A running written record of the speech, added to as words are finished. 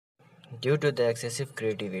Due to the excessive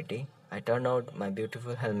creativity, I turned out my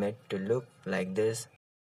beautiful helmet to look like this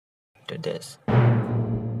to this.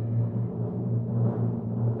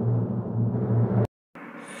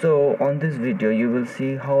 So on this video you will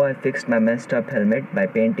see how I fixed my messed up helmet by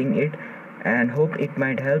painting it, and hope it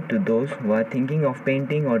might help to those who are thinking of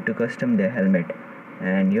painting or to custom their helmet.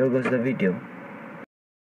 And here goes the video.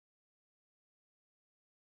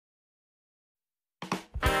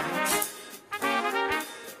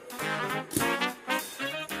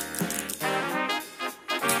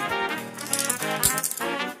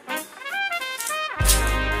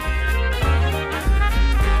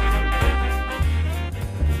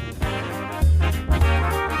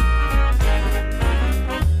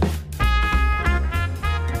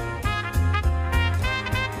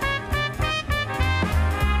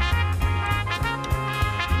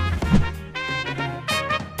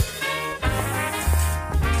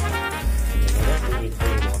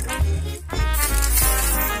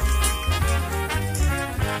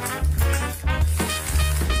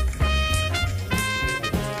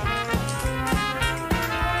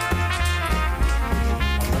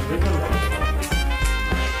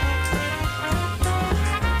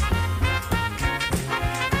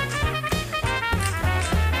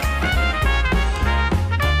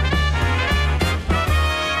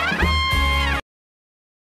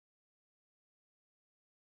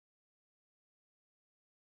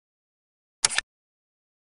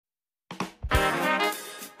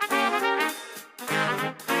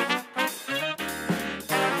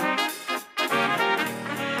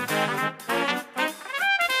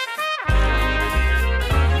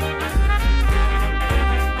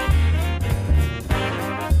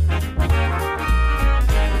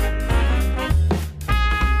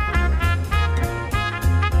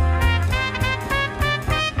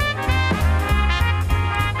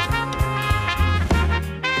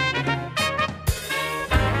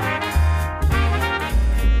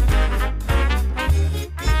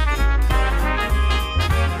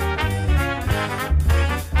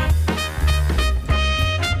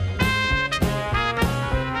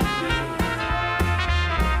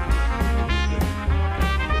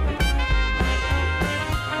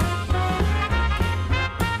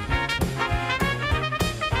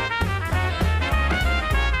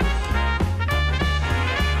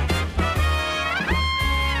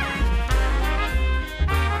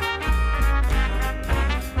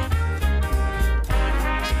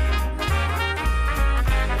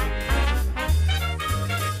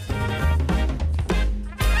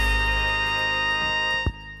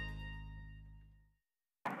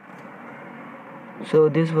 So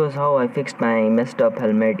this was how I fixed my messed up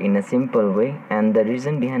helmet in a simple way, and the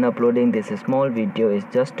reason behind uploading this small video is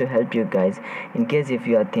just to help you guys in case if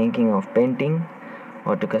you are thinking of painting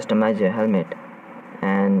or to customize your helmet.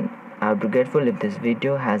 And I would be grateful if this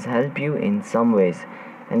video has helped you in some ways.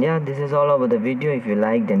 And yeah, this is all about the video. If you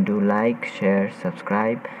like, then do like, share,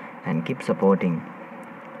 subscribe and keep supporting.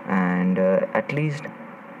 And at least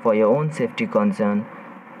for your own safety concern,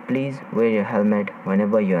 please wear your helmet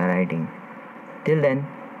whenever you are riding. Till then,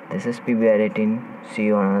 this is PBR18. See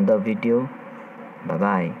you on another video. Bye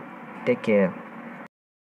bye. Take care.